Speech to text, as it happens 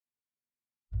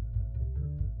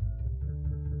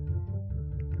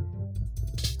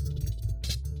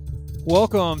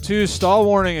Welcome to Stall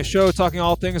Warning, a show talking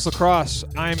all things lacrosse.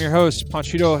 I am your host,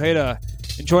 Panchito Ojeda,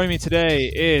 and joining me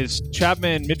today is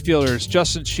Chapman midfielders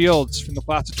Justin Shields from the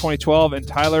class of 2012 and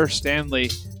Tyler Stanley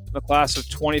from the class of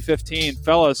 2015.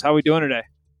 Fellas, how are we doing today?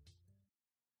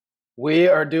 We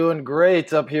are doing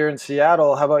great up here in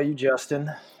Seattle. How about you, Justin?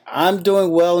 I'm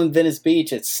doing well in Venice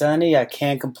Beach. It's sunny. I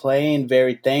can't complain.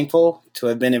 Very thankful to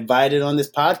have been invited on this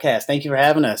podcast. Thank you for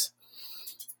having us.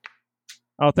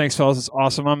 Oh, thanks, fellas. It's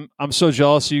awesome. I'm so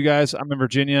jealous of you guys. I'm in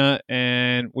Virginia,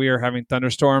 and we are having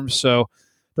thunderstorms, so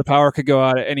the power could go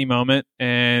out at any moment,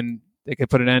 and they could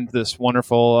put an end to this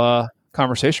wonderful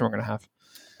conversation we're going to have.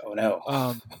 Oh,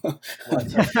 no.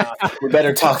 We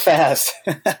better talk fast.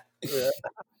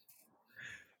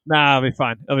 Nah, it'll be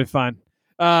fine. It'll be fine.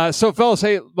 So, fellas,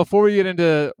 hey, before we get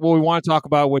into what we want to talk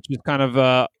about, which is kind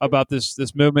of about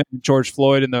this movement, George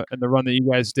Floyd, and the run that you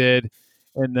guys did,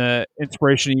 and the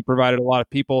inspiration you provided a lot of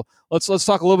people. Let's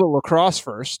talk a little bit of lacrosse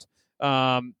first.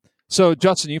 So,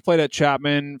 Justin, you played at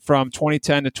Chapman from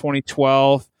 2010 to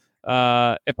 2012. If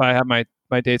I have my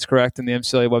dates correct and the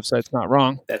MCLA website's not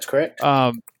wrong. That's correct.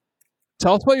 Tell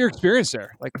us about your experience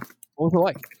there. Like, what was it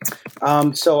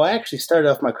like? So I actually started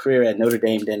off my career at Notre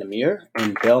Dame Denomere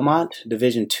in Belmont,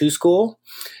 Division II school.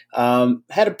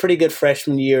 Had a pretty good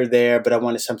freshman year there, but I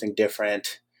wanted something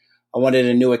different. I wanted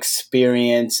a new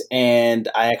experience, and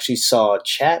I actually saw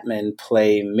Chapman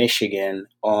play Michigan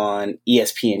on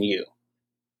ESPNU.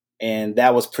 And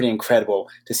that was pretty incredible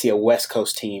to see a West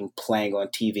Coast team playing on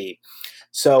TV.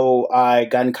 So I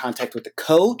got in contact with the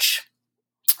coach,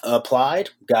 applied,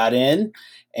 got in,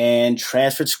 and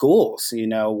transferred schools. You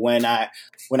know, when I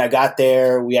got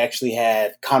there, we actually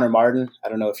had Connor Martin. I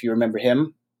don't know if you remember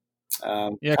him.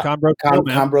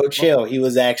 Conbro Chill. He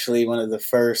was actually one of the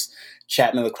first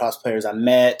Chapman lacrosse players I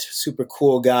met. Super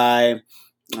cool guy.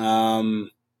 Pretty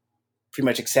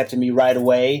much accepted me right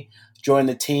away. Joined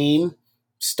the team.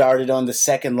 Started on the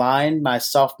second line my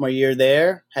sophomore year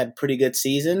there. Had a pretty good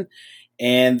season.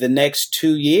 And the next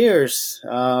 2 years,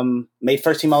 made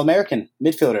first team All-American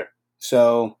midfielder.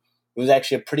 So it was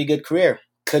actually a pretty good career.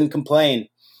 Couldn't complain.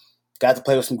 Got to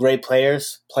play with some great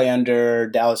players. Play under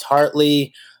Dallas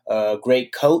Hartley, a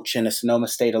great coach and a Sonoma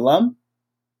State alum.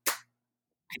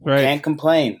 Right. Can't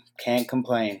complain.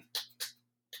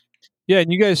 Yeah,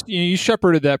 and you guys, you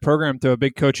shepherded that program through a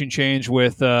big coaching change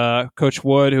with Coach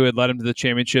Wood, who had led him to the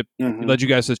championship. Mm-hmm. He led you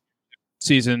guys to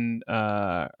season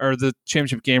or the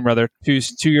championship game rather 2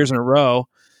 years in a row,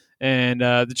 and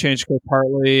the change to Coach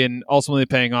Hartley, and ultimately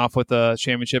paying off with a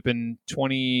championship in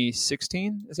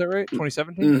 2016. Is that right?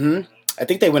 2017. Mm-hmm. I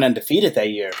think they went undefeated that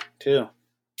year too.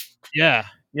 Yeah.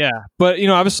 But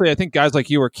obviously, I think guys like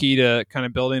you were key to kind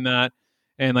of building that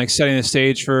and like setting the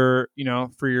stage for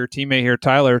your teammate here,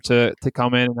 Tyler, to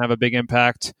come in and have a big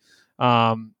impact.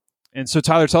 And so,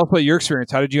 Tyler, tell us about your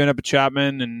experience. How did you end up at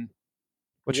Chapman, and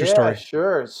what's your story?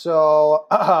 Sure. So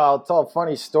I'll tell a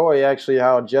funny story, actually,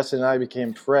 how Justin and I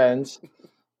became friends.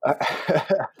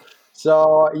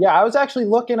 So, I was actually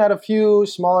looking at a few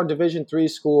smaller Division III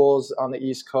schools on the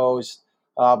East Coast,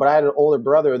 but I had an older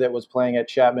brother that was playing at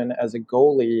Chapman as a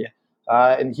goalie,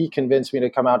 and he convinced me to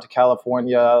come out to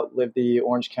California, live the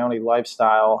Orange County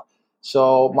lifestyle.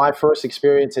 So my first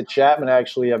experience at Chapman,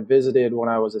 actually, I visited when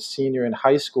I was a senior in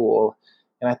high school.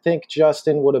 And I think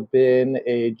Justin would have been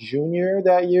a junior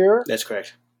that year. That's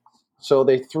correct. So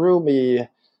they threw me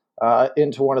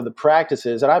into one of the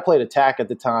practices. And I played attack at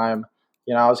the time.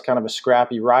 I was kind of a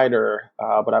scrappy rider,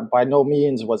 but by no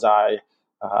means was I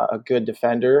a good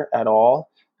defender at all.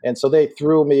 And so they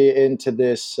threw me into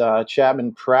this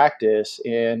Chapman practice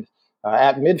and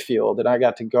at midfield. And I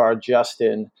got to guard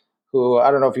Justin, who, I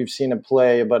don't know if you've seen him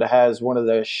play, but has one of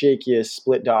the shakiest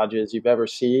split dodges you've ever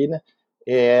seen.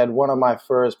 And one of my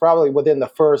probably within the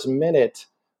first minute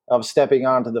of stepping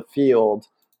onto the field,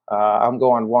 I'm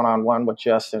going one-on-one with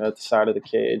Justin at the side of the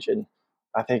cage. And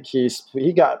I think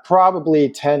he got probably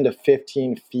 10 to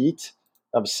 15 feet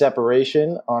of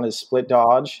separation on his split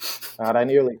dodge. And I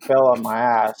nearly fell on my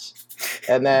ass.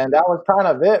 And then that was kind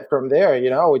of it from there. He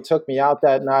took me out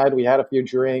that night. We had a few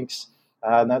drinks.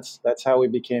 And that's how we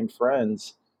became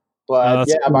friends. But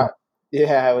Cool.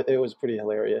 it was pretty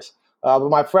hilarious. But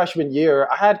my freshman year,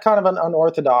 I had kind of an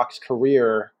unorthodox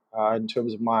career in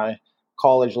terms of my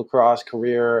college lacrosse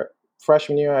career.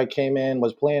 Freshman year, I came in,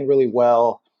 was playing really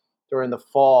well. During the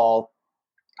fall,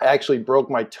 I actually broke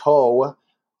my toe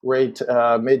right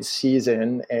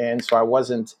mid-season, and so I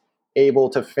wasn't able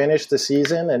to finish the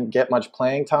season and get much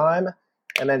playing time.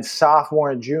 And then sophomore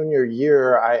and junior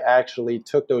year, I actually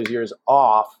took those years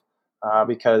off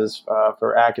because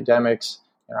for academics,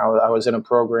 I was in a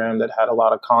program that had a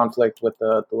lot of conflict with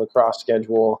the lacrosse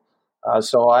schedule.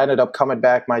 So I ended up coming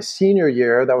back my senior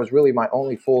year. That was really my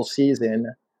only full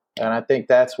season, and I think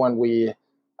that's when we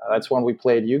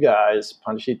played you guys.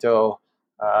 Panchito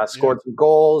scored some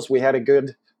goals. We had a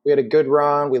good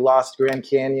run. We lost Grand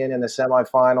Canyon in the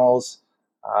semifinals,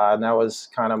 and that was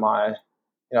kind of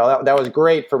that was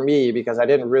great for me because I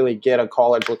didn't really get a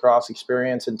college lacrosse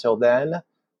experience until then.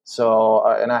 So,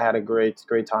 and I had a great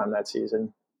time that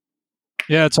season.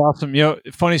 Yeah, it's awesome.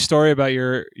 Funny story about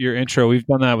your intro. We've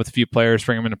done that with a few players,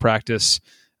 bring them into practice,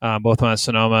 both on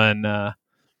Sonoma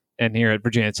and here at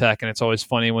Virginia Tech. And it's always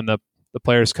funny when the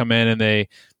players come in and they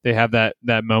have that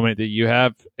moment that you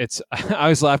have. It's I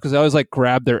always laugh because I always like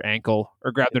grab their ankle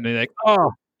or grab their knee, like,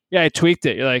 oh yeah, I tweaked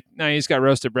it. You're like, no, you just got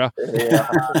roasted, bro. Yeah,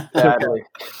 badly.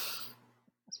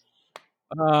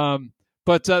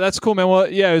 But that's cool, man. Well,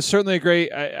 yeah, it was certainly a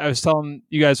great. I was telling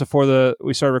you guys before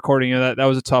we started recording, that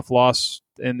was a tough loss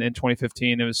in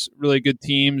 2015. It was really good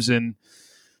teams and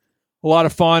a lot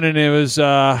of fun, and it was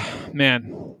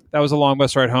man, that was a long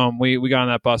bus ride home. We got on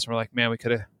that bus and we're like, man, we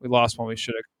lost one we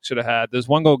should have had. Those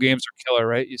 1-goal games are killer,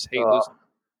 right? You just hate losing.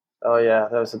 Oh yeah,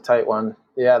 that was a tight one.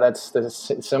 Yeah, that's a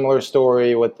similar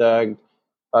story with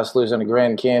us losing to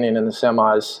Grand Canyon in the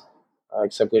semis.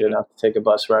 Except we didn't have to take a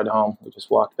bus ride home. We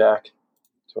just walked back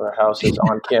to our houses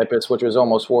on campus, which was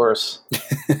almost worse.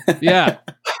 Yeah.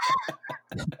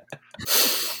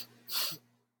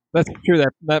 That's true.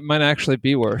 That might actually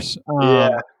be worse.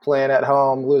 Yeah, playing at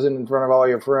home, losing in front of all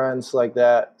your friends like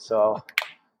that. So,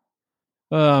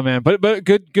 oh man, but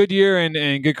good year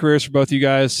and good careers for both of you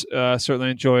guys.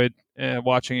 Certainly enjoyed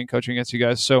watching and coaching against you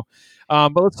guys. So,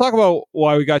 but let's talk about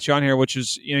why we got you on here, which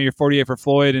is your 48 for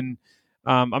Floyd, and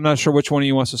I'm not sure which one of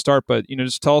you wants to start, but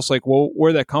just tell us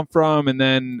where that come from, and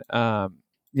then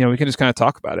we can just kind of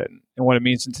talk about it and what it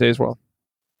means in today's world.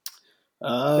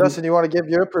 Justin, you want to give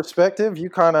your perspective? You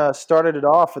kind of started it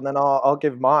off, and then I'll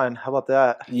give mine. How about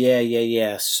that?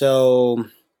 Yeah. So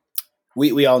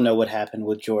we all know what happened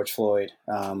with George Floyd.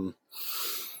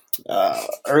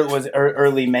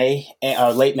 Early May,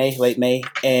 late May,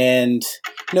 and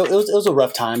it was a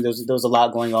rough time. There was a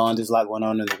lot going on. There's a lot going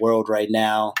on in the world right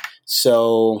now.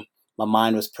 So my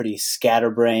mind was pretty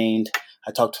scatterbrained.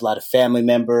 I talked to a lot of family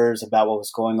members about what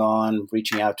was going on,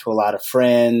 reaching out to a lot of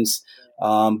friends,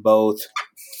 both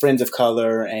friends of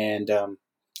color and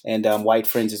white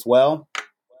friends as well.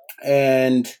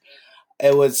 And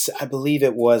I believe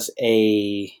it was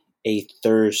a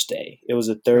Thursday. It was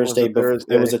a Thursday.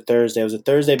 It was a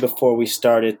Thursday before we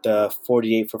started the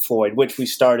 48 for Floyd, which we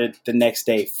started the next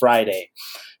day, Friday.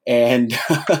 And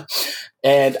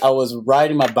and I was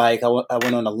riding my bike. I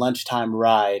went on a lunchtime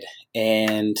ride,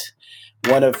 and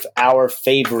one of our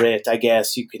favorite, I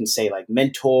guess you can say, like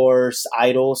mentors,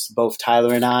 idols, both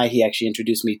Tyler and I, he actually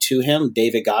introduced me to him,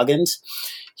 David Goggins.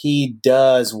 He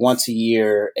does once a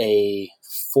year a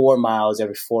 4 miles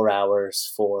every 4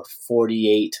 hours for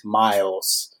 48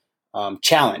 miles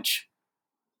challenge.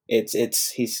 It's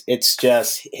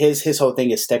just his whole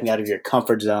thing is stepping out of your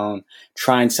comfort zone,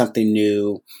 trying something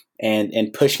new,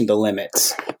 and pushing the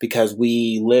limits, because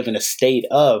we live in a state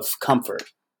of comfort.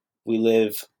 We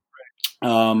live,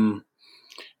 and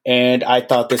I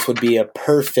thought this would be a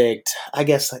perfect, I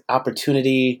guess,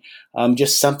 opportunity,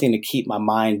 just something to keep my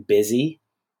mind busy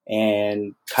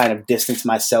and kind of distance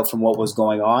myself from what was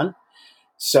going on.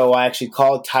 So I actually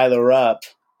called Tyler up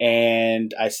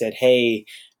and I said, "Hey,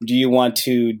 do you want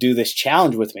to do this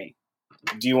challenge with me?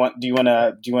 Do you want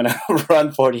to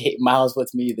run 48 miles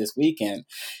with me this weekend?"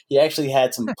 He actually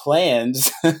had some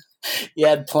plans. He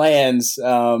had plans,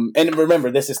 and remember,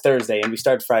 this is Thursday, and we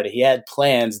start Friday. He had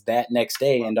plans that next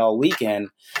day and all weekend.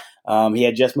 He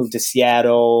had just moved to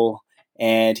Seattle,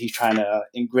 and he's trying to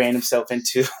ingrain himself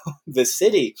into the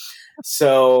city.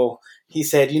 So he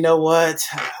said, "You know what?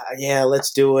 Yeah,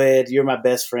 let's do it. You're my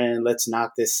best friend. Let's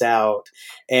knock this out."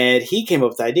 And he came up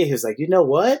with the idea. He was like, "You know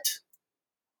what?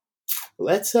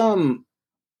 Let's throw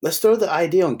the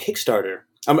idea on Kickstarter.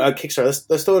 Kickstarter.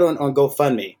 Let's throw it on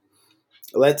GoFundMe.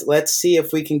 Let's see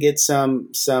if we can get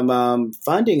some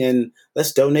funding, and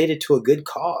let's donate it to a good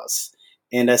cause."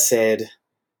 And I said,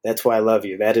 "That's why I love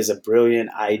you. That is a brilliant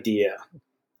idea.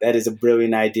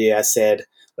 I said,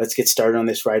 "Let's get started on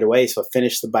this right away." So I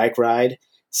finished the bike ride,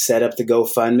 set up the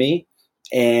GoFundMe,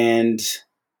 and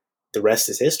the rest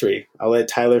is history. I'll let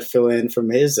Tyler fill in from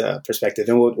his perspective,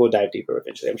 and we'll dive deeper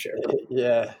eventually, I'm sure.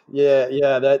 Yeah.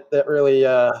 That really.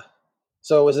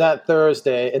 So it was that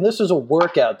Thursday, and this was a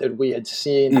workout that we had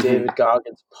seen David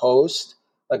Goggins post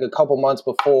like a couple months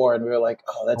before, and we were like,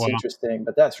 "Oh, that's interesting,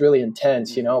 but that's really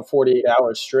intense, 48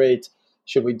 hours straight.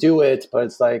 Should we do it?" But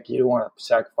it's like you don't want to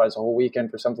sacrifice a whole weekend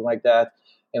for something like that,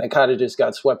 and it kind of just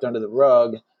got swept under the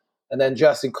rug. And then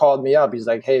Justin called me up. He's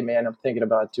like, "Hey man, I'm thinking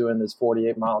about doing this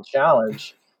 48-mile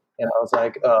challenge." And I was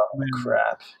like, "Oh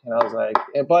crap!" And I was like,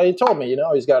 but he told me,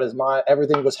 he's got his mind.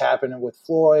 Everything was happening with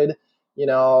Floyd,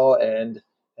 and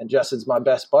Justin's my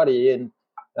best buddy, and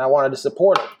I wanted to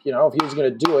support him. If he was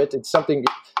going to do it, it's something.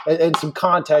 In some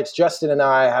context, Justin and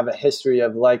I have a history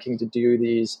of liking to do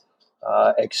these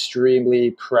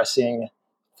extremely pressing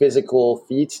physical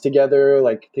feats together.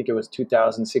 Like, I think it was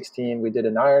 2016, we did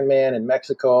an Ironman in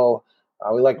Mexico.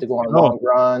 We like to go on long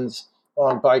runs,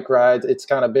 long bike rides. It's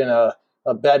kind of been a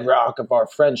bedrock of our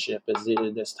friendship is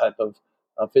this type of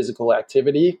physical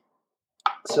activity.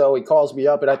 So he calls me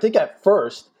up, and I think at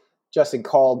first Justin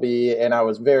called me and I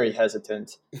was very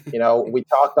hesitant. We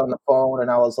talked on the phone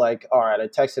and I was like, all right, I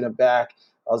texted him back.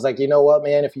 I was like, you know what,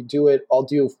 man, if you do it, I'll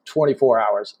do 24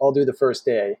 hours. I'll do the first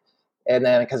day. And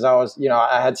then, cause I was,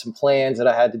 I had some plans that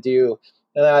I had to do.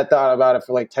 And then I thought about it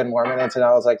for like 10 more minutes and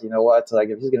I was like, you know what? Like,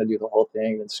 if he's going to do the whole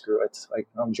thing, then screw it. Like,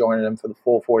 I'm joining him for the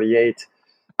full 48.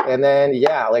 And then,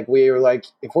 like we were like,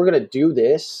 if we're going to do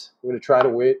this, we're going to try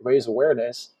to raise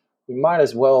awareness. We might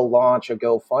as well launch a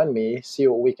GoFundMe, see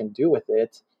what we can do with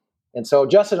it. And so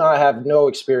Justin and I have no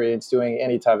experience doing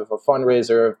any type of a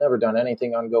fundraiser. I've never done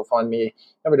anything on GoFundMe,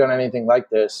 never done anything like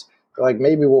this. We're like,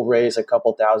 maybe we'll raise a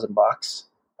couple $1,000.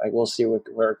 Like, we'll see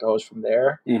where it goes from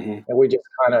there. And we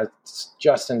just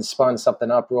Justin spun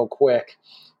something up real quick.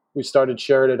 We started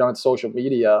sharing it on social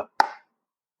media.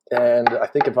 And I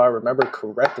think if I remember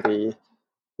correctly,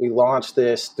 we launched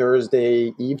this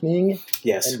Thursday evening.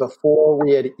 Yes. And before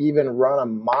we had even run a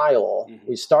mile,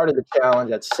 we started the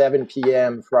challenge at 7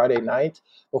 p.m. Friday night.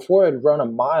 Before I'd run a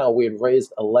mile, we had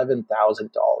raised $11,000.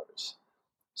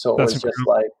 So it was just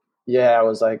like, I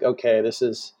was like, okay,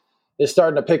 it's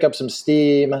starting to pick up some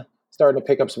steam, starting to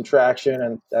pick up some traction.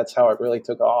 And that's how it really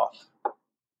took off.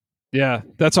 Yeah,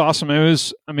 that's awesome.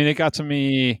 It got to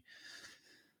me.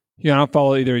 I don't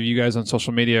follow either of you guys on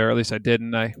social media, or at least I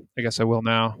didn't. I guess I will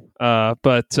now.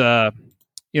 But I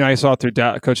saw it through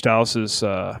Coach Dallas's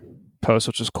post,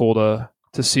 which was cool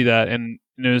to see that, and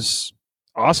it was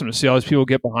awesome to see all these people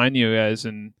get behind you guys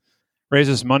and raise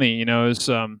this money.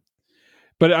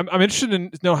 But I'm interested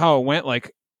in know how it went.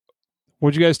 Like,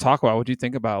 what did you guys talk about? What did you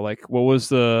think about? Like, what was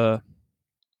the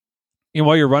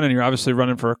while you're running, you're obviously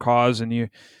running for a cause, and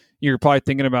you're probably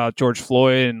thinking about George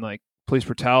Floyd and like police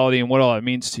brutality and what all it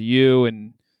means to you,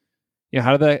 and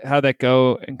how did that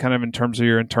go, and kind of in terms of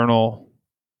your internal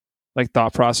like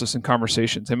thought process and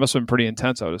conversations? It must have been pretty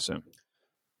intense, I would assume.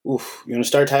 Oof, you want to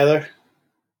start, Tyler?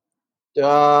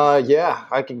 Yeah,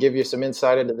 I can give you some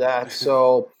insight into that.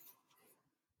 So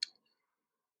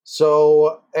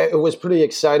it was pretty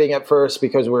exciting at first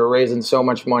because we were raising so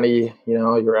much money.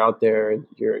 You're out there,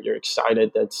 you're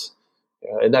excited.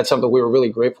 And that's something we were really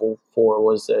grateful for,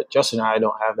 was that Justin and I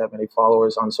don't have that many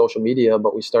followers on social media,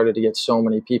 but we started to get so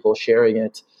many people sharing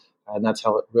it, and that's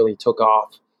how it really took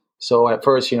off. So at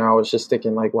first, I was just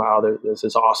thinking like, wow, this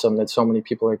is awesome that so many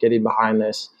people are getting behind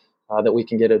this, that we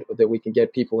can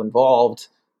get people involved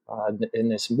in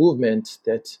this movement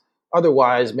that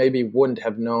otherwise maybe wouldn't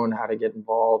have known how to get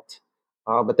involved.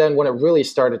 But then when it really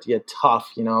started to get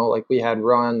tough, like we had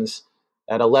runs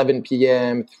at 11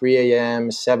 p.m., 3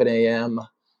 a.m., 7 a.m.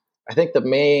 I think the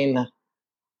main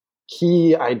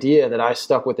key idea that I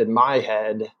stuck with in my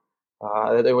head,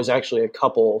 there was actually a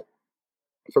couple.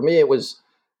 For me, it was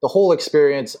the whole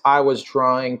experience. I was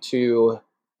trying to,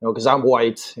 because I'm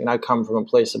white and I come from a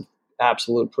place of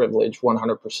absolute privilege,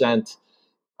 100%.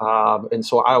 And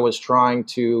so I was trying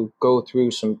to go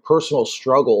through some personal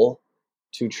struggle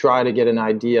to try to get an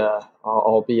idea,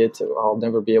 albeit I'll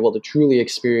never be able to truly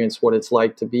experience what it's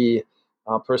like to be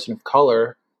a person of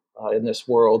color in this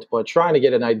world, but trying to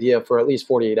get an idea for at least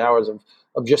 48 hours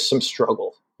of just some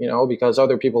struggle, because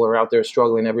other people are out there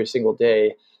struggling every single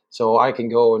day. So I can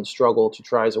go and struggle to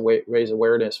try to raise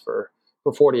awareness for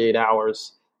 48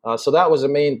 hours. So that was the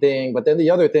main thing. But then the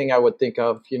other thing I would think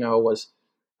of, was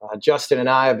Justin and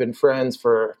I have been friends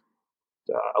for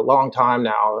a long time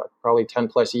now, probably 10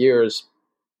 plus years.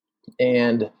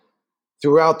 And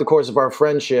throughout the course of our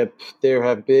friendship, there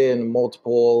have been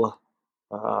multiple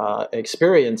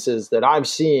experiences that I've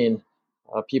seen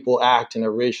people act in a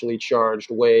racially charged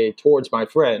way towards my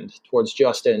friend, towards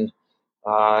Justin,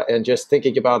 and just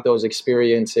thinking about those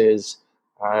experiences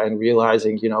and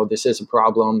realizing, this is a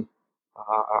problem.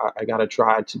 I got to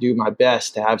try to do my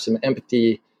best to have some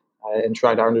empathy and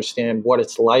try to understand what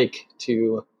it's like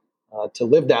to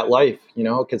live that life,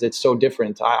 because it's so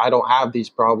different. I don't have these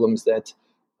problems that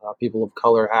people of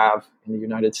color have in the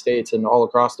United States and all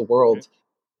across the world,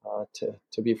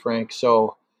 to be frank.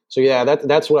 So yeah,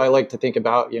 that's what I like to think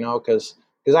about, because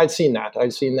I've seen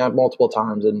that multiple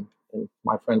times, and in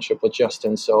my friendship with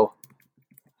Justin. So,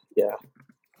 yeah.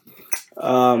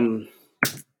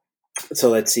 So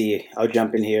let's see. I'll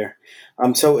jump in here.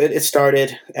 So it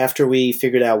started after we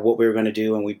figured out what we were going to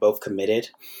do and we both committed.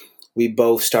 We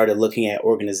both started looking at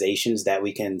organizations that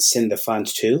we can send the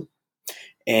funds to.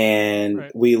 And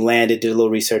we did a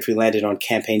little research. We landed on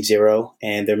Campaign Zero,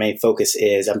 and their main focus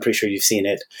is, I'm pretty sure you've seen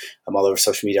it all over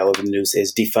social media, all over the news,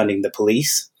 is defunding the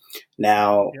police.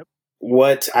 Now,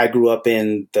 what I grew up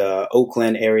in the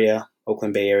Oakland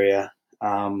Bay Area.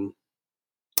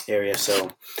 So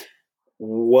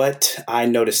what I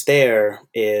noticed there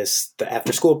is the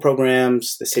after school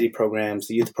programs, the city programs,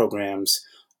 the youth programs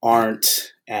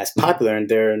aren't as popular, and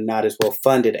they're not as well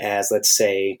funded as, let's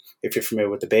say, if you're familiar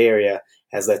with the Bay Area,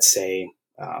 as let's say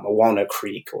a Walnut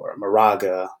Creek or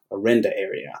Moraga, Orinda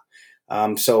area.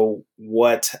 So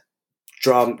what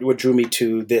drew me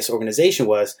to this organization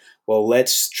was, well,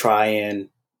 let's try and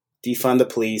defund the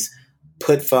police,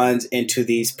 put funds into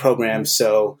these programs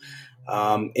so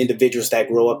individuals that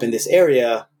grow up in this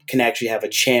area can actually have a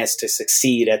chance to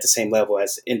succeed at the same level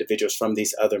as individuals from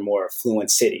these other more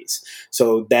affluent cities.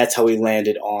 So that's how we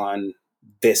landed on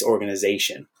this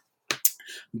organization.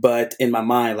 But in my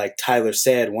mind, like Tyler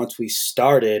said, once we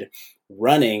started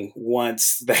running,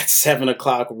 once that 7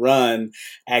 o'clock run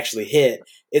actually hit,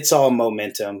 it's all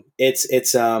momentum. It's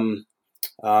all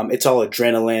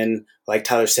adrenaline. Like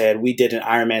Tyler said, we did an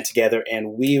Ironman together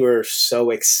and we were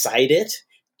so excited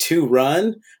to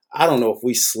run. I don't know if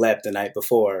we slept the night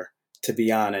before, to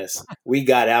be honest. We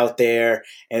got out there,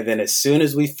 and then as soon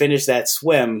as we finished that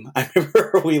swim, I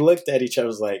remember we looked at each other,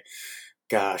 was like,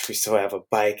 gosh, we still have a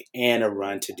bike and a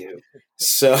run to do.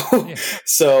 So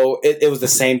it was the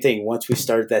same thing. Once we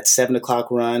started that 7 o'clock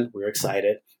run, we were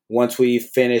excited. Once we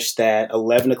finished that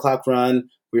 11 o'clock run,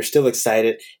 we were still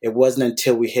excited. It wasn't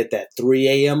until we hit that 3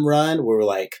 a.m. run where we're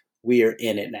like, we are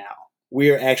in it now. We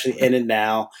are actually in it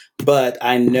now. But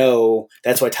I know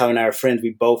that's why Tyler and I are friends.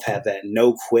 We both have that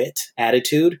no quit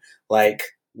attitude. Like,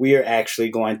 we are actually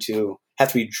going to have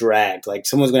to be dragged. Like,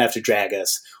 someone's going to have to drag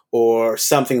us, or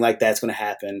something like that's going to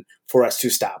happen for us to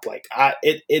stop. Like,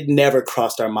 it never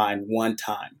crossed our mind one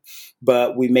time.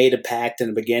 But we made a pact in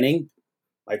the beginning,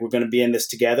 like, we're going to be in this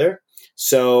together.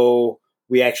 So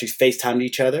we actually FaceTimed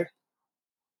each other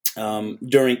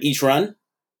during each run.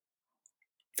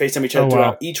 FaceTime each other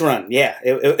throughout each run. Yeah,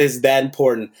 it is that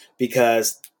important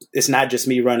because it's not just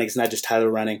me running. It's not just Tyler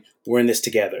running. We're in this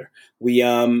together. We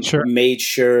made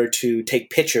sure to take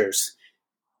pictures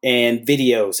and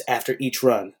videos after each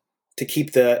run to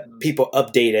keep the people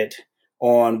updated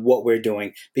on what we're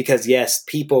doing. Because yes,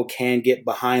 people can get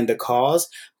behind the cause,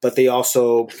 but they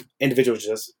also,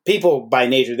 people by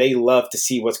nature, they love to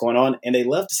see what's going on and they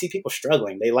love to see people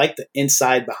struggling. They like the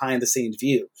inside behind the scenes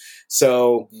view.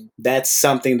 So that's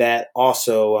something that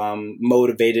also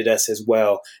motivated us as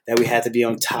well, that we had to be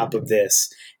on top of this.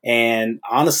 And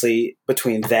honestly,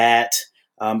 between that,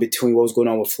 between what was going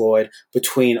on with Floyd,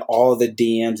 between all the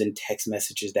DMs and text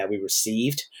messages that we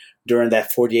received during that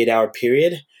 48-hour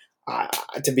period,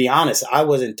 to be honest, I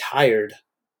wasn't tired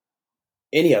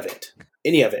any of it.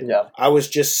 Yeah. I was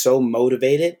just so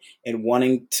motivated and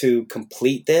wanting to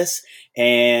complete this.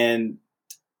 And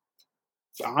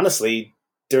honestly,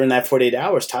 during that 48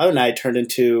 hours, Tyler and I turned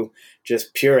into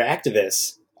just pure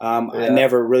activists. I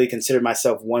never really considered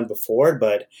myself one before,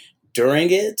 but during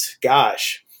it,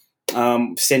 gosh,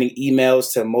 sending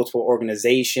emails to multiple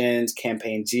organizations,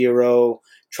 Campaign Zero,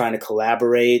 trying to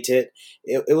collaborate.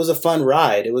 It was a fun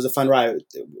ride. It was a fun ride.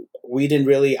 I didn't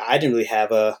really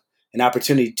have an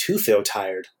opportunity to feel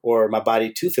tired or my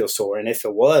body to feel sore. And if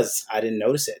it was, I didn't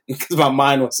notice it because my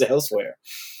mind was elsewhere.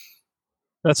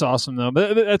 That's awesome though.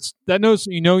 But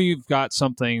you've got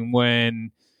something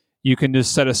when you can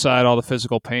just set aside all the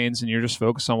physical pains and you're just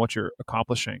focused on what you're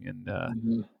accomplishing.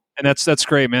 And, and that's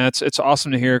great, man. It's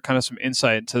awesome to hear kind of some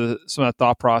insight into some of that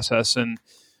thought process. And,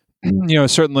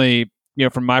 certainly,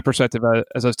 from my perspective,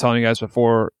 as I was telling you guys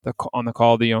before on the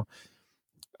call,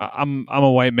 I'm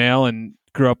a white male and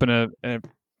grew up in a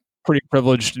pretty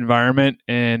privileged environment,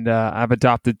 and I've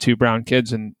adopted 2 brown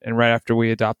kids, and right after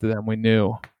we adopted them, we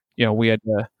knew, we had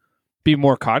to be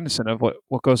more cognizant of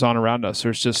what goes on around us.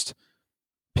 There's just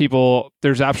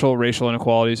there's actual racial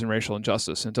inequalities and racial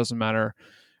injustice, and it doesn't matter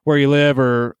where you live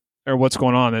or what's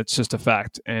going on. It's just a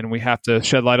fact, and we have to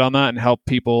shed light on that and help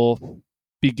people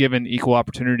be given equal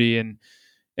opportunity and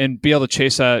be able to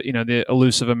chase that, the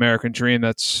elusive American dream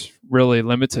that's really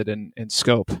limited in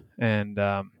scope, and,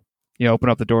 open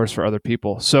up the doors for other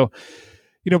people. So,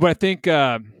 but I think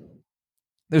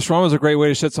this run was a great way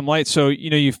to shed some light. So,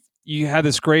 you had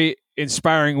this great,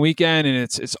 inspiring weekend, and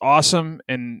it's awesome.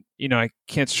 And I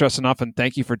can't stress enough, and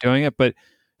thank you for doing it. But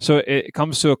so it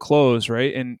comes to a close,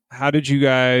 right? And how did you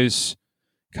guys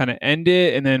kind of end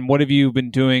it? And then what have you been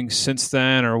doing since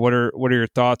then, or what are your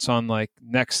thoughts on like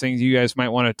next things you guys might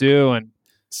want to do, and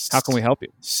how can we help you?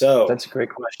 So That's a great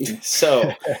question. So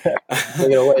take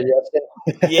it away,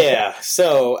 Justin. Yeah.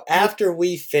 So after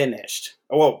we finished,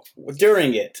 well,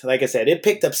 during it, like I said, it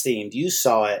picked up steam. You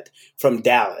saw it from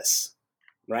Dallas,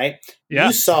 right? Yeah.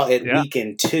 You saw it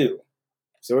weekend 2.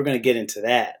 So we're going to get into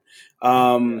that.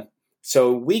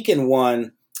 So weekend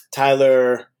 1,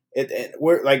 Tyler,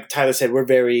 we're like Tyler said, we're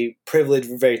very privileged.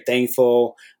 We're very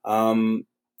thankful.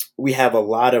 We have a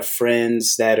lot of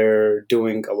friends that are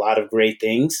doing a lot of great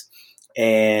things,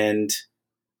 and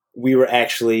we were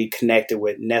actually connected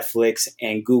with Netflix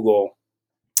and Google.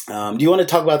 Do you want to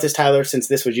talk about this, Tyler? Since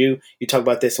this was you talk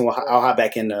about this, and I'll hop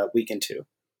back in weekend 2.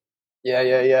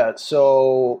 Yeah.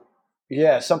 So,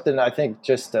 something I think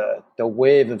just the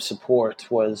wave of support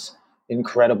was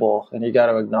incredible, and you got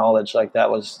to acknowledge like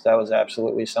that was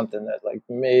absolutely something that like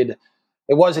made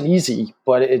it wasn't easy,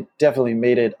 but it definitely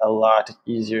made it a lot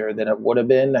easier than it would have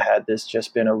been had this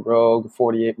just been a rogue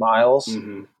 48 miles.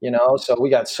 Mm-hmm. So we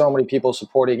got so many people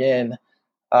supporting in.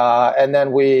 And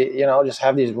then we, just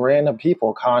have these random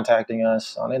people contacting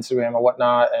us on Instagram or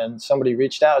whatnot. And somebody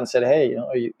reached out and said, hey,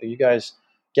 are you guys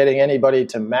getting anybody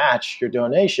to match your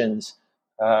donations?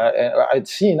 And I'd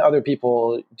seen other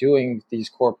people doing these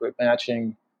corporate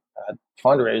matching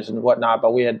fundraisers and whatnot,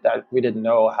 but we didn't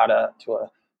know how to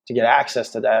get access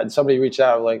to that. And somebody reached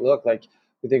out like, look, like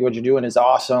we think what you're doing is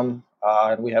awesome.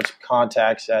 And we have some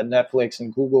contacts at Netflix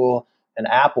and Google and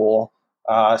Apple.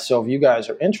 So if you guys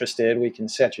are interested, we can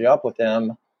set you up with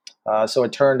them. So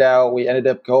it turned out we ended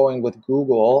up going with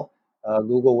Google.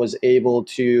 Google was able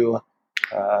to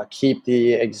keep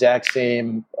the exact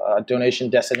same donation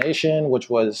destination, which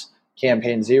was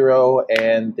Campaign Zero,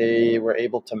 and they were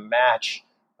able to match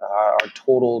our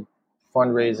total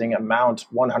fundraising amount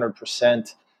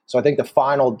 100%. So I think the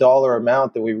final dollar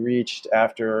amount that we reached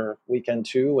after weekend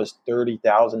 2 was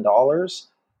 $30,000.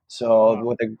 So Wow.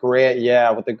 with the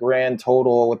grand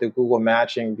total with the Google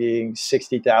matching being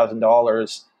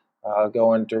 $60,000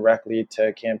 going directly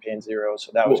to Campaign Zero.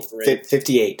 So that was great.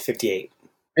 58.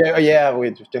 Yeah,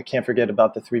 we can't forget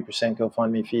about the 3%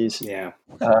 GoFundMe fees. Yeah.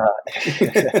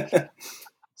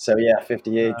 So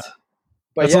 58.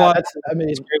 But That's a lot. it's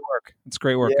great work. It's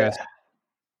great work, guys.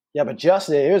 Yeah, but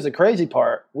Justin, here's the crazy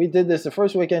part. We did this the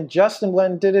first weekend. Justin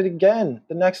went and did it again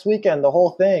the next weekend, the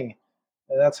whole thing.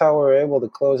 And that's how we were able to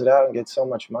close it out and get so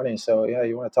much money. So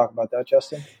you want to talk about that,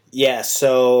 Justin? Yeah.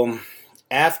 So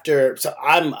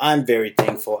I'm very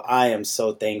thankful. I am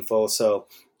so thankful. So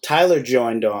Tyler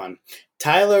joined on.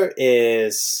 Tyler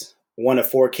is one of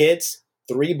 4 kids,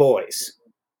 3 boys.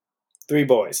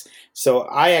 So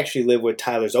I actually live with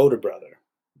Tyler's older brother,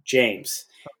 James.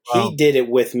 Wow. He did it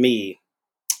with me.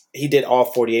 He did all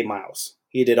 48 miles.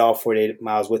 He did all 48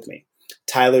 miles with me.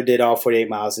 Tyler did all 48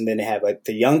 miles, and then they have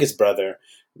the youngest brother,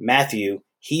 Matthew.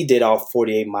 He did all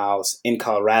 48 miles in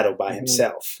Colorado by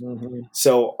himself. Mm-hmm.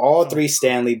 So all 3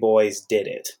 Stanley boys did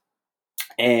it.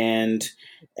 And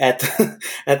at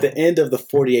the end of the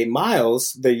 48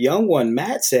 miles, the young one,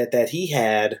 Matt, said that he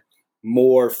had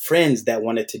more friends that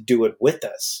wanted to do it with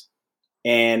us.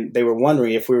 And they were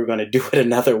wondering if we were going to do it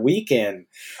another weekend.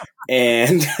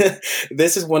 And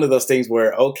this is one of those things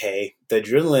where, okay, the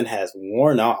adrenaline has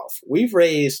worn off. We've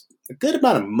raised a good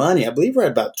amount of money. I believe we're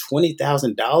at about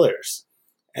 $20,000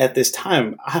 at this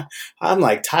time. I'm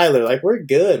like, Tyler, like, we're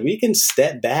good. We can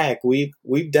step back. We've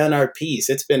done our piece.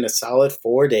 It's been a solid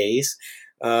 4 days.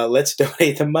 Let's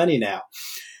donate the money now.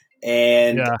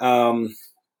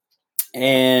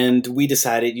 And we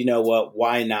decided, you know what,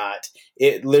 why not?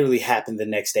 It literally happened the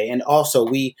next day. And also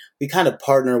we kind of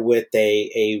partner with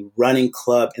a running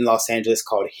club in Los Angeles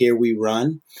called Here We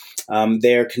Run.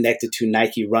 They're connected to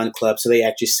Nike Run Club. So they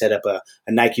actually set up a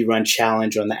Nike Run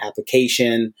challenge on the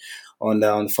application, on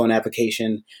the phone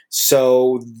application.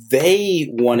 So they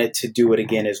wanted to do it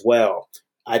again as well.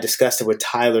 I discussed it with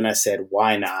Tyler and I said,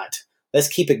 why not? Let's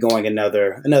keep it going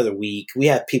another week. We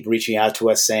have people reaching out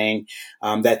to us saying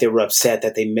that they were upset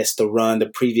that they missed the run the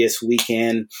previous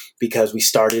weekend because we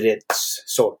started it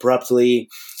so abruptly.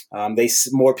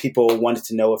 More people wanted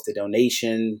to know if the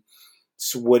donation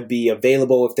would be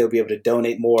available, if they'll be able to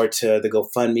donate more to the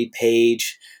GoFundMe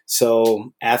page.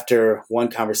 So after one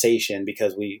conversation,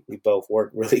 because we both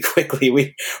work really quickly,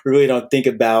 we really don't think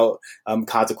about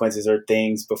consequences or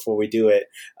things before we do it.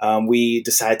 We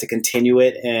decided to continue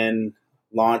it and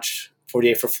launch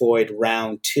 48 for Floyd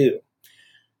round 2.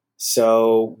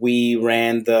 So we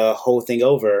ran the whole thing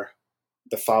over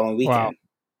the following weekend. Wow.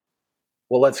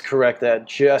 Well, let's correct that.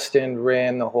 Justin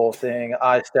ran the whole thing.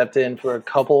 I stepped in for a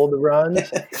couple of the runs,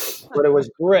 but it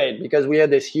was great because we had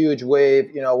this huge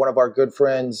wave. You know, one of our good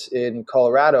friends in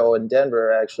Colorado, in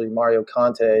Denver, actually, Mario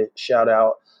Conte, shout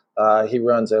out. He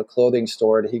runs a clothing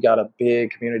store, and he got a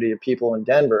big community of people in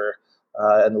Denver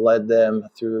and led them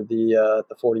through the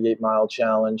 48-mile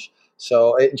challenge.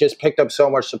 So it just picked up so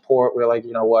much support. We're like,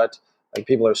 you know what? Like,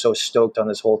 people are so stoked on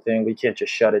this whole thing. We can't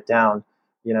just shut it down.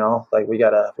 You know, like we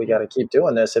gotta keep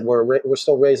doing this, and we're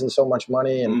still raising so much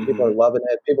money, and people are loving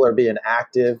it. People are being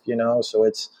active, you know. So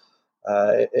it's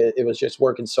it was just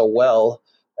working so well,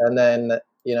 and then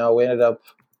you know we ended up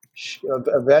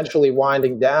eventually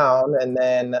winding down, and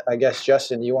then I guess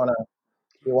Justin, you want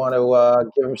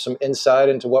to give them some insight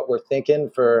into what we're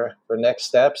thinking for next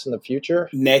steps in the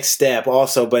future. Next step,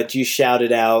 also, but you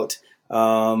shouted out.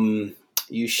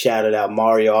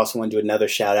 Mario. Also want to do another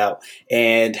shout out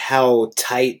and how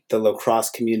tight the lacrosse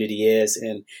community is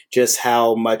and just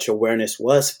how much awareness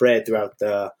was spread throughout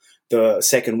the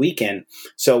second weekend.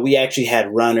 So we actually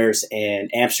had runners in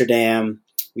Amsterdam.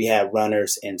 We had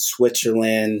runners in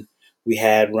Switzerland. We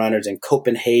had runners in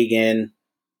Copenhagen.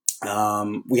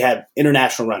 We had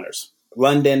international runners,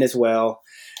 London as well.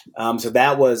 So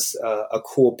that was a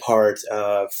cool part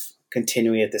of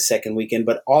continuing at the second weekend,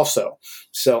 but also,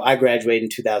 so I graduated in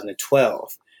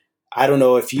 2012. I don't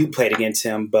know if you played against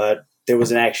him, but there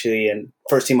was actually a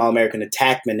first-team All-American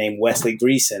attackman named Wesley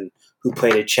Greason who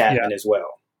played at Chapman as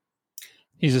well.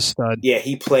 He's a stud. Yeah,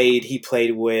 he played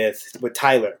with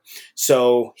Tyler.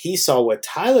 So he saw what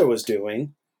Tyler was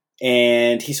doing,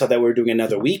 and he saw that we were doing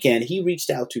another weekend. He reached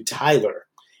out to Tyler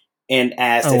and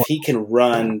asked if he can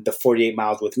run the 48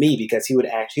 miles with me because he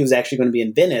was actually going to be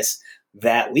in Venice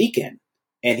that weekend,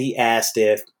 and he asked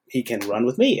if he can run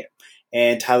with me.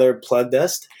 And Tyler plugged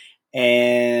us,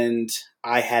 and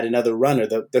I had another runner.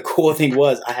 The cool thing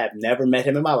was I have never met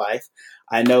him in my life.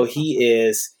 I know he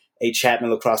is a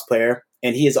Chapman lacrosse player,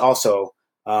 and he is also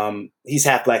he's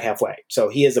half black, half white. So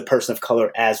he is a person of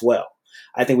color as well.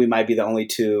 I think we might be the only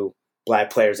two black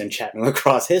players in Chapman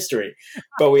lacrosse history,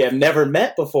 but we have never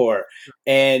met before.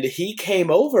 And he came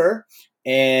over,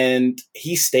 and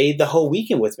he stayed the whole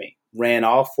weekend with me. Ran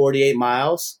all 48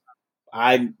 miles.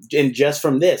 And just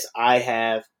from this, I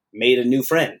have made a new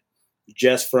friend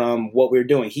just from what we were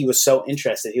doing. He was so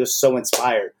interested. He was so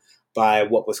inspired by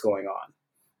what was going on.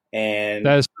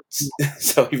 And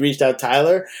so he reached out to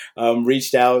Tyler,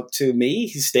 reached out to me.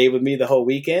 He stayed with me the whole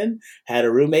weekend, had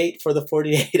a roommate for the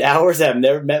 48 hours that I've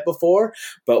never met before,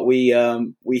 but we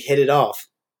hit it off.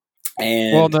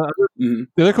 And the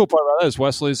other cool part about that is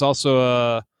Wesley's also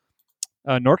a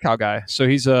NorCal guy, so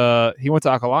he went to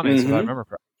Acalanes, if I remember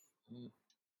correctly.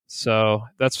 So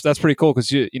that's pretty cool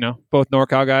because you know both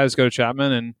NorCal guys go to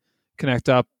Chapman and connect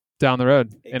up down the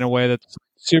road in a way that's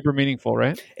super meaningful,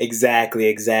 right?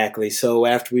 Exactly. So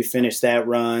after we finished that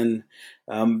run,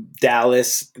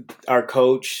 Dallas, our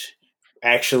coach,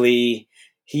 actually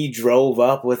he drove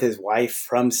up with his wife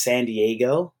from San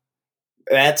Diego.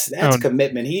 That's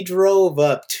commitment. He drove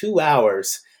up 2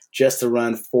 hours just to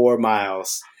run 4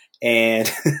 miles.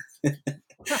 And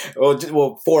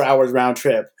 4 hours round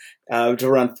trip to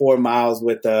run 4 miles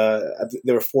with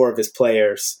there were 4 of his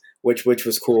players, which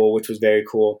was cool, which was very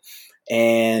cool.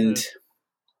 And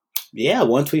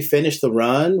once we finished the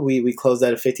run, we closed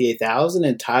out at 58,000,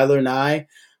 and Tyler and I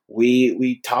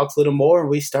we talked a little more, and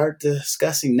we started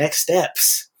discussing next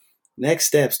steps.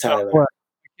 Tyler.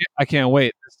 I can't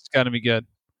wait. This is going to be good.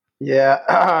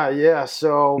 Yeah.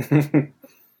 So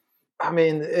I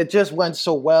mean, it just went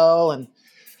so well, and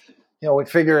you know, we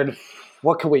figured,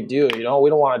 what can we do? You know, we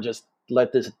don't want to just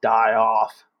let this die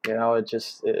off. You know,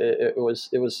 it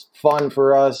was fun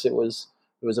for us. It was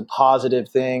a positive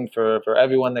thing for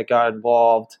everyone that got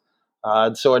involved.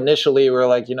 So initially, we were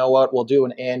like, you know what? We'll do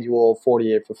an annual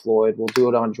 48 for Floyd. We'll do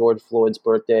it on George Floyd's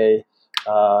birthday.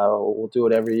 We'll do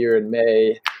it every year in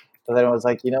May. But then it was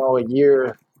like, you know, a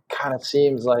year kind of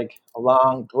seems like a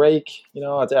long break. You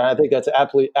know, I think that's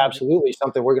absolutely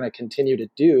something we're going to continue to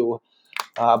do.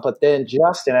 But then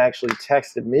Justin actually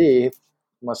texted me,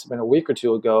 must have been a week or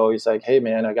two ago. He's like, hey,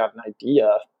 man, I got an idea.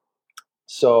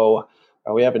 So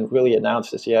we haven't really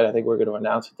announced this yet. I think we're going to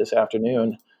announce it this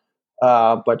afternoon.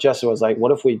 But Justin was like,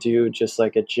 what if we do just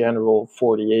like a general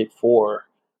 48 for,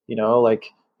 you know, like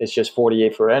it's just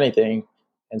 48 for anything.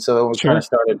 And so we kind of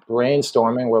started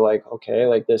brainstorming. We're like, okay,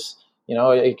 like this, you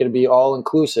know, it could be all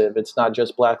inclusive. It's not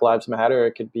just Black Lives Matter.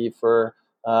 It could be for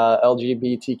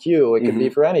LGBTQ. It could be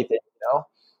for anything, you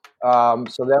know.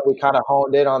 So then we kind of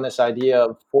honed in on this idea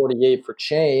of 48 for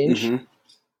change.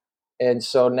 And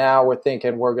so now we're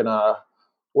thinking we're gonna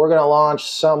launch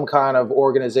some kind of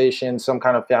organization, some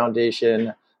kind of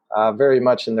foundation, very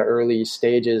much in the early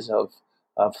stages of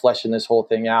fleshing this whole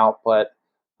thing out. But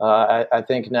I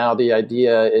think now the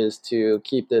idea is to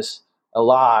keep this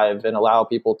alive and allow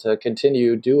people to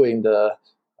continue doing the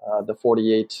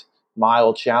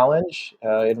 48-mile challenge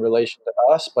in relation to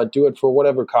us, but do it for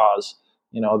whatever cause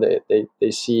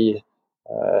they see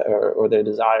or they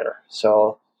desire.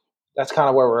 So that's kind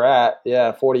of where we're at.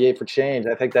 Yeah, 48 for change.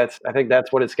 I think that's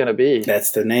what it's going to be.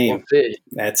 That's the name. We'll see.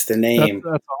 That's the name.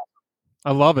 That's awesome.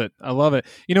 I love it. I love it.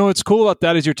 What's cool about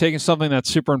that is you're taking something that's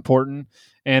super important,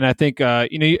 and I think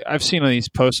I've seen these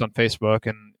posts on Facebook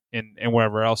and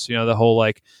wherever else. The whole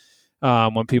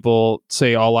when people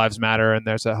say all lives matter, and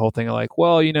there's that whole thing of like,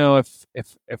 well, if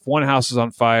one house is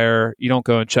on fire, you don't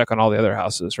go and check on all the other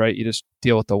houses, right? You just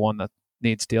deal with the one that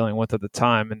needs dealing with at the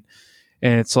time, and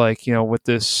it's like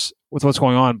with what's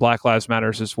going on, Black Lives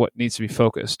Matters is what needs to be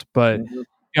focused, but. Mhm.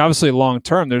 Obviously, long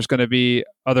term, there's going to be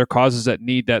other causes that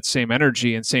need that same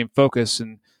energy and same focus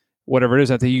and whatever it is.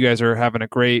 I think you guys are having a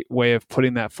great way of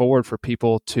putting that forward for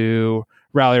people to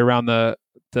rally around the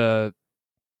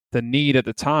need at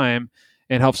the time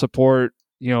and help support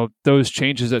those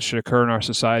changes that should occur in our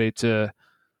society to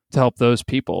help those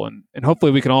people, and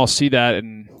hopefully we can all see that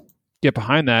and get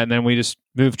behind that, and then we just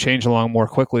move change along more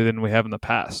quickly than we have in the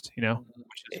past.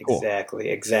 Which is cool. Exactly.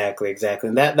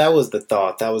 And that was the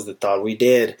thought. We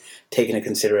did take into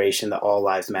consideration that all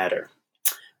lives matter.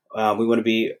 We want to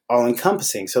be all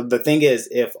encompassing. So the thing is,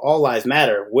 if all lives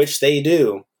matter, which they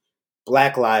do,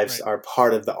 Black lives are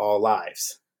part of the all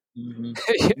lives.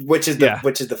 Mm-hmm. which is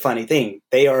the funny thing.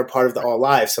 They are a part of the all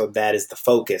lives. So that is the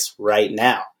focus right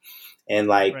now. And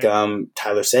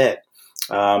Tyler said,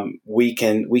 we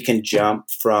can jump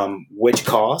from which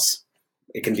cause.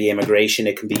 It can be immigration.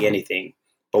 It can be anything.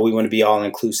 But we want to be all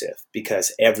inclusive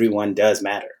because everyone does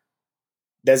matter.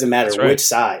 Doesn't matter which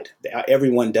side.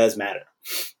 Everyone does matter.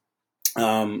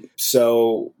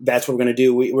 So that's what we're going to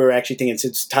do. We're actually thinking,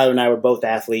 since Tyler and I were both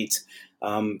athletes,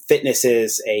 fitness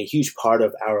is a huge part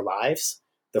of our lives.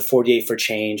 The 48 for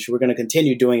Change. We're going to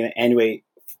continue doing an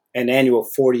annual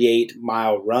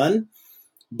 48-mile run.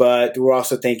 But we're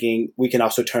also thinking we can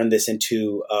also turn this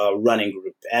into a running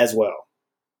group as well.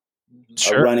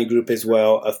 Sure. A running group as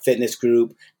well, a fitness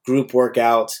group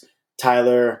workouts.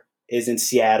 Tyler is in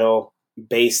Seattle,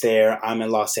 based there. I'm in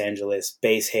Los Angeles,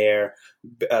 base here.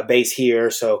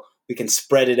 So we can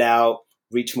spread it out,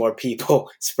 reach more people,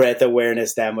 spread the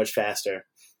awareness that much faster.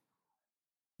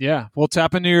 Yeah, well,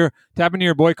 tap into your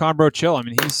boy Conbro Chill. I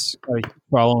mean, he's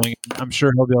following. I'm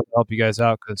sure he'll be able to help you guys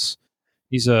out because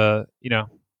he's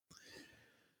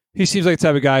he seems like the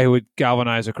type of guy who would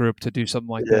galvanize a group to do something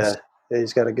like this. Yeah,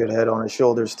 he's got a good head on his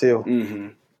shoulders too. Mm-hmm.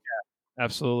 Yeah,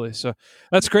 absolutely. So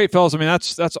that's great, fellas. I mean,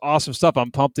 that's awesome stuff.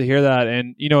 I'm pumped to hear that.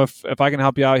 And if I can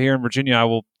help you out here in Virginia, I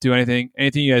will do anything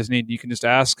you guys need. You can just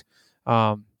ask.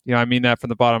 I mean that from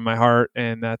the bottom of my heart.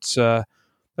 And that's what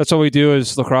we do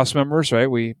as lacrosse members, right?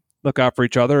 We look out for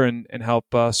each other and help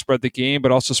spread the game,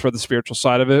 but also spread the spiritual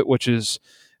side of it, which is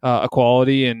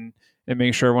equality and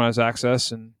making sure everyone has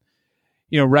access and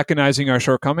recognizing our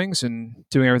shortcomings and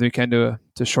doing everything we can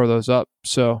to shore those up.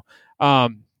 So,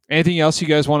 anything else you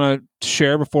guys want to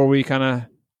share before we kind of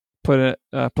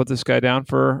put this guy down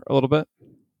for a little bit?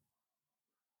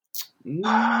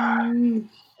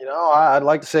 I'd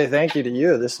like to say thank you to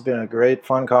you. This has been a great,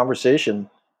 fun conversation.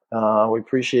 We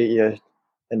appreciate you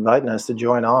inviting us to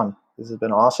join on. This has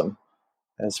been awesome.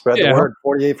 And spread the word.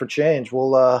 48 for Change.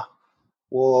 We'll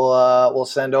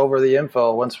send over the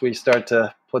info once we start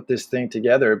to put this thing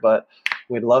together. But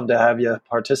we'd love to have you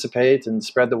participate and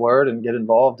spread the word and get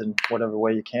involved in whatever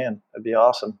way you can. That'd be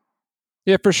awesome.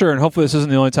 Yeah, for sure. And hopefully this isn't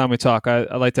the only time we talk.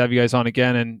 I'd like to have you guys on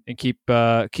again and keep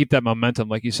that momentum.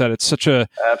 Like you said, it's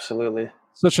absolutely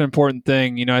such an important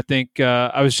thing. I think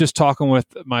I was just talking with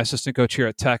my assistant coach here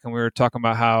at Tech, and we were talking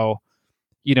about how,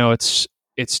 it's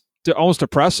almost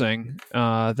depressing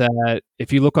that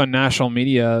if you look on national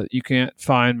media, you can't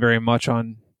find very much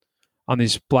on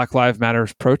these Black Lives Matter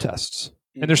protests.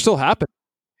 And they're still happening.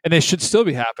 And they should still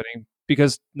be happening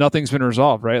because nothing's been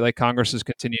resolved, right? Like Congress has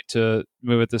continued to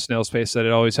move at the snail's pace that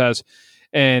it always has.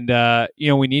 And,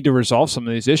 we need to resolve some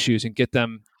of these issues and get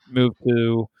them moved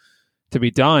to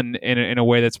be done in a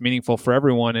way that's meaningful for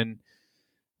everyone. And,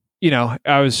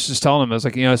 I was just telling them, I was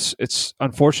like, it's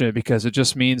unfortunate because it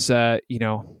just means that,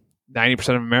 90%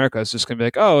 of America is just going to be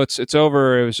like, oh, it's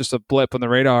over. It was just a blip on the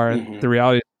radar. And the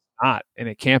reality is not, and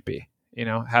it can't be, it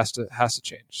has to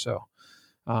change. So,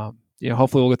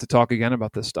 hopefully we'll get to talk again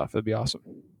about this stuff. It'd be awesome.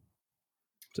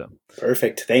 So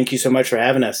perfect. Thank you so much for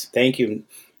having us. Thank you.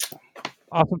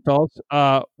 Awesome, fellas.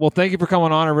 Well, thank you for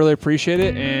coming on. I really appreciate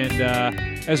it. And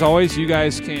as always, you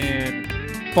guys can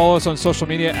follow us on social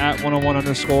media at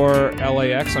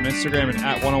 101_LAX on Instagram and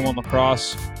at 101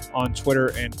 Lacrosse on Twitter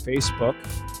and Facebook.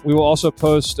 We will also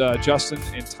post Justin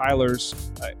and Tyler's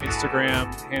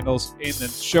Instagram handles in the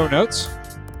show notes.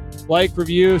 Like,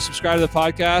 review, subscribe to the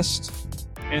podcast.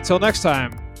 Until next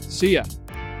time, see ya.